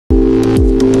Okay,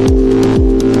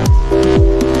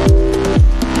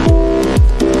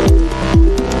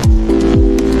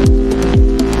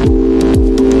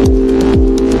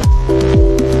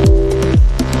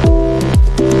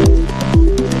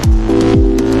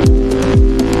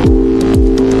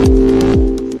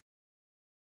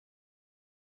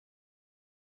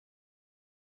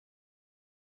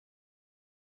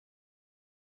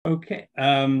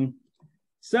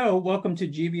 so welcome to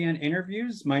GVN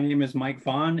Interviews. My name is Mike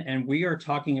Vaughn, and we are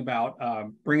talking about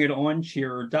Bring It On,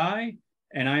 Cheer or Die.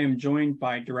 And I am joined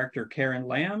by director Karen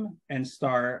Lam and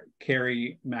star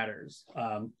Kerri Medders.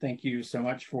 Thank you so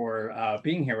much for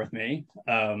being here with me.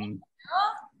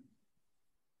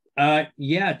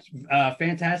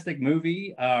 Fantastic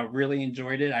movie. Really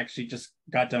enjoyed it. I actually just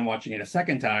got done watching it a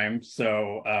second time.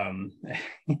 So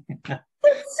it's so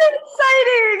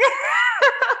exciting.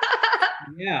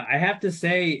 Yeah, I have to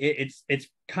say it's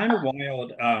kind of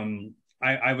wild.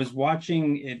 I was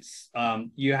watching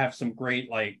you have some great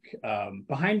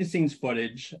behind the scenes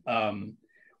footage,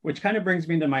 which kind of brings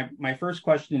me to my first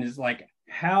question is like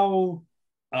how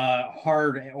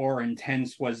hard or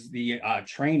intense was the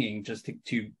training just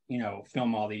to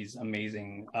film all these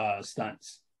amazing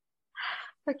stunts?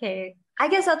 Okay, I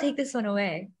guess I'll take this one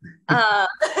away.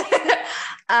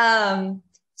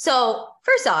 So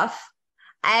first off,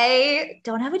 I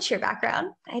don't have a cheer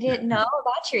background. I didn't know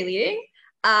about cheerleading.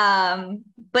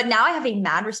 But now I have a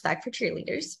mad respect for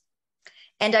cheerleaders.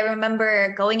 And I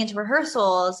remember going into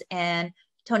rehearsals and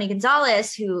Tony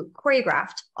Gonzales, who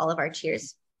choreographed all of our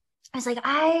cheers, I was like,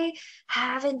 I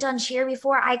haven't done cheer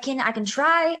before. I can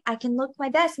try. I can look my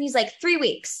best. And he's like, 3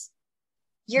 weeks.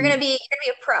 You're gonna be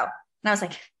a pro. And I was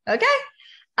like, okay.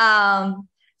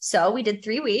 So we did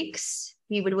 3 weeks.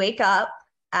 We would wake up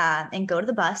and go to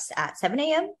the bus at 7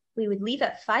 a.m. We would leave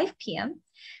at 5 p.m.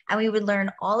 and we would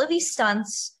learn all of these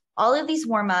stunts, all of these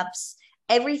warm-ups,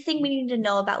 everything we needed to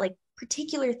know about like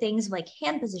particular things like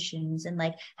hand positions and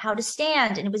like how to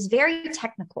stand. And it was very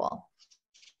technical.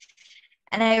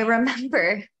 And I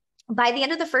remember by the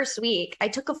end of the first week, I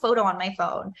took a photo on my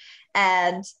phone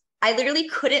and I literally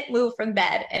couldn't move from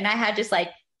bed. And I had just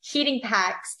like heating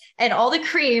packs and all the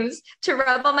creams to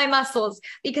rub on my muscles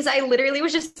because I literally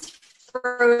was just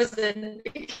frozen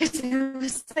because it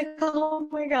was like, oh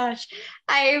my gosh,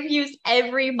 I've used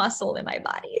every muscle in my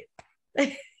body.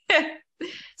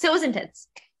 So it was intense,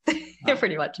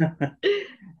 pretty much.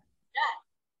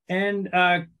 And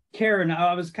Karen,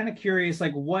 I was kind of curious,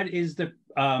 like, what is the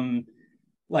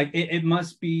it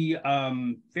must be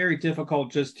very difficult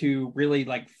just to really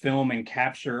like film and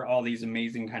capture all these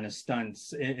amazing kind of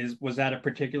stunts. Was that a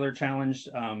particular challenge?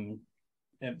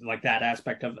 Like that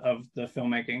aspect of the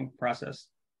filmmaking process?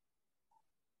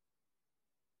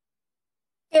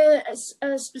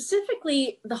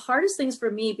 Specifically, the hardest things for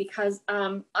me because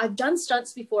I've done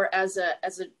stunts before as a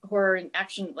horror and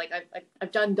action, like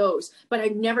I've done those, but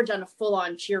I've never done a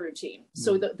full-on cheer routine.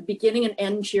 So the beginning and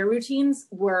end cheer routines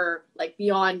were like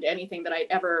beyond anything that I'd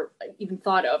ever even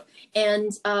thought of.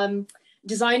 And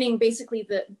designing basically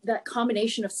that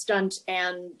combination of stunt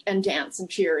and dance and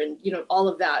cheer and all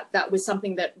of that was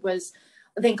something that was,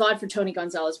 thank God for Tony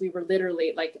Gonzales. We were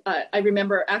literally like I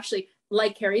remember actually,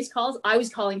 like Kerri's calls, I was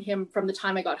calling him from the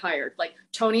time I got hired, like,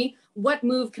 Tony, what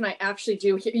move can I actually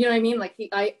do here? You know what I mean? Like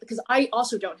because I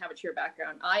also don't have a cheer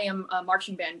background. I am a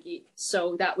marching band geek,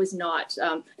 so that was not.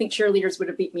 I think cheerleaders would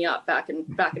have beat me up back in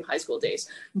high school days.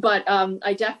 But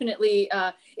I definitely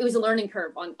it was a learning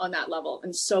curve on that level,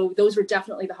 and so those were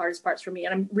definitely the hardest parts for me.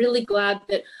 And I'm really glad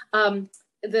that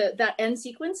that end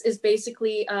sequence is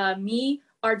basically me,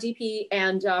 our DP,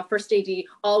 and first AD,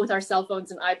 all with our cell phones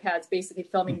and iPads basically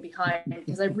filming behind,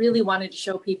 because I really wanted to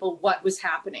show people what was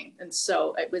happening. And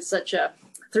so it was such a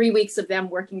 3 weeks of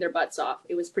them working their butts off.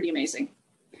 It was pretty amazing.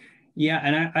 Yeah,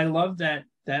 and I love that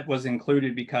was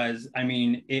included because, I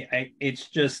mean, it's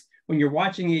just, when you're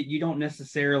watching it, you don't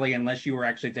necessarily, unless you were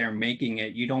actually there making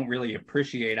it, you don't really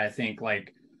appreciate, I think,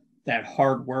 like that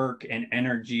hard work and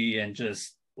energy, and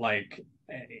just like,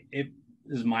 it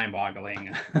is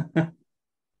mind-boggling.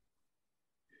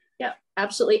 Yeah,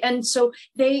 absolutely. And so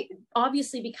they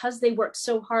obviously, because they worked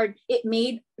so hard, it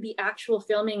made the actual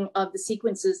filming of the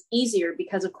sequences easier,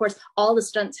 because of course all the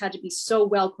stunts had to be so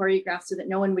well choreographed so that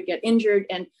no one would get injured,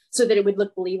 and so that it would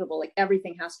look believable. Like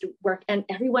everything has to work, and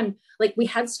everyone, like we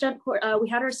had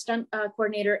our stunt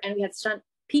coordinator, and we had stunt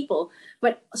people,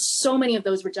 but so many of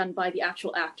those were done by the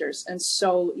actual actors. And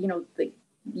so,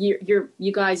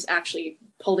 you guys actually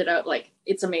pulled it out. Like,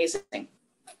 it's amazing.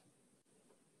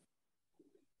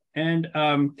 And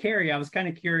Kerri, I was kind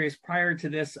of curious, prior to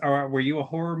this, were you a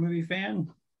horror movie fan?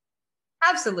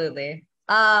 Absolutely.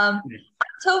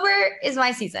 October is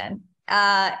my season.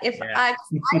 I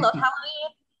love Halloween.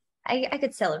 I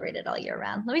could celebrate it all year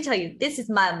round. Let me tell you, this is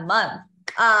my month.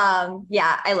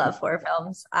 Yeah, I love horror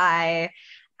films. And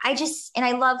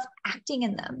I love acting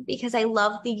in them because I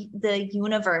love the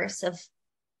universe of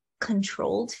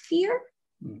controlled fear.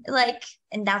 Like,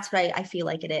 and that's what I feel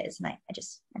like it is. And I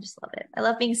just love it. I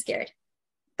love being scared.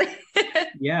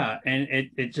 Yeah, and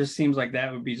it just seems like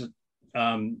that would be just,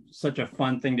 such a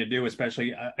fun thing to do,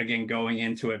 especially again going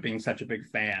into it being such a big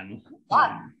fan.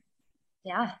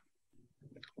 Yeah.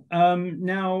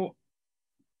 Now,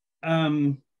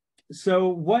 so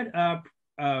what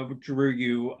drew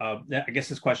you? I guess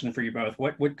this question is for you both.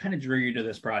 What kind of drew you to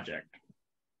this project?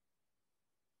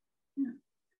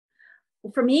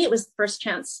 Well, for me, it was the first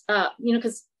chance.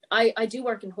 Because I do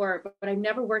work in horror, but I've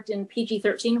never worked in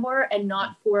PG-13 horror and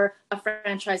not for a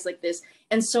franchise like this.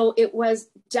 And so it was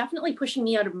definitely pushing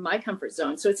me out of my comfort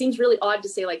zone. So it seems really odd to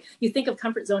say, like, you think of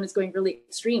comfort zone as going really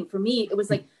extreme. For me, it was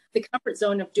like the comfort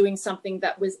zone of doing something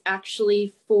that was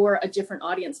actually for a different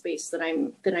audience base that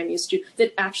I'm used to,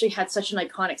 that actually had such an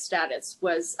iconic status,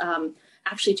 was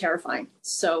actually terrifying.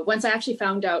 So once I actually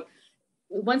found out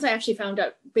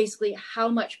basically how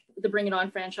much the Bring It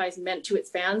On franchise meant to its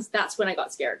fans, that's when I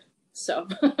got scared. So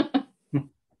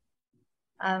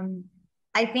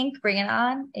I think Bring It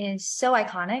On is so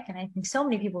iconic, and I think so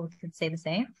many people could say the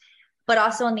same, but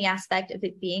also in the aspect of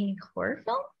it being a horror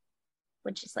film,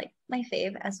 which is like my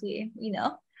fave, as we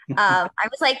know. I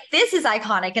was like, this is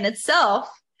iconic in itself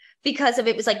because of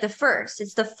it was like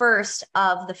it's the first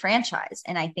of the franchise.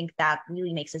 And I think that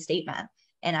really makes a statement,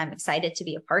 and I'm excited to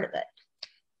be a part of it.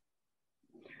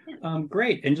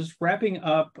 Great. And just wrapping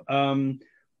up,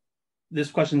 this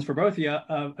question's for both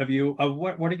of you.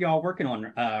 What are y'all working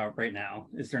on right now?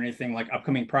 Is there anything like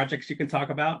upcoming projects you can talk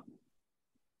about?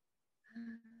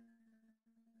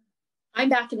 I'm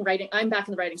back in the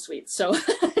writing suite. So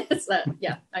it's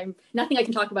I'm nothing I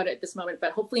can talk about at this moment,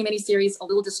 but hopefully a miniseries, a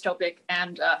little dystopic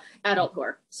and adult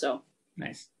horror. So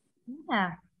nice.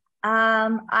 Yeah.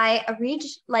 I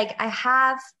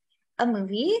have a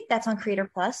movie that's on Creator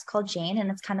Plus called Jane, and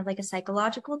it's kind of like a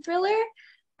psychological thriller.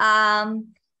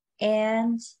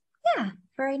 And yeah,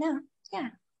 for right now, yeah.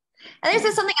 And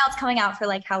there's something else coming out for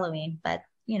like Halloween, but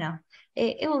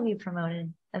it will be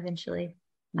promoted eventually.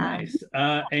 Nice.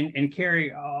 And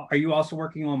Kerri, are you also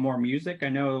working on more music? I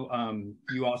know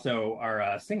you also are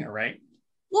a singer, right?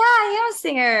 Yeah, I am a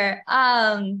singer.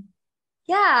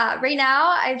 Yeah, right now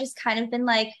I've just kind of been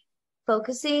like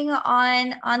focusing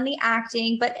on the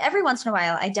acting, but every once in a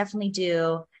while I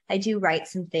do write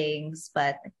some things,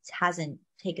 but it hasn't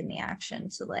taken the action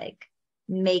to like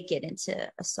make it into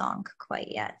a song quite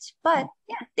yet. But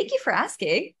yeah, thank you for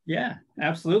asking. Yeah,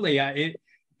 absolutely.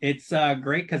 It's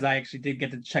great because I actually did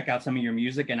get to check out some of your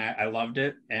music, and I loved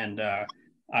it, and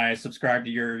I subscribed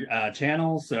to your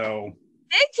channel, so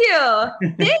thank you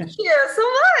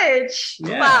so much.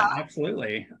 Yeah, wow.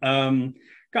 Absolutely.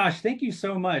 Gosh, thank you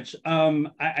so much.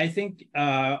 I think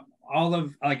all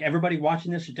of everybody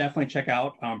watching this should definitely check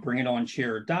out Bring It On,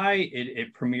 Cheer or Die.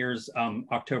 It premieres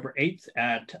October 8th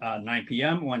at 9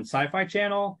 p.m. on SyFy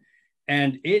Channel,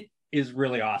 and it is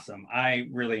really awesome. I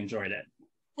really enjoyed it.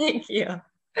 Thank you.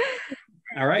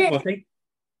 All right. Well,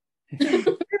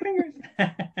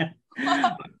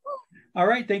 all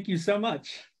right. Thank you so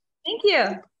much. Thank you.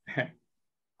 Bye.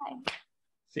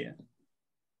 See ya.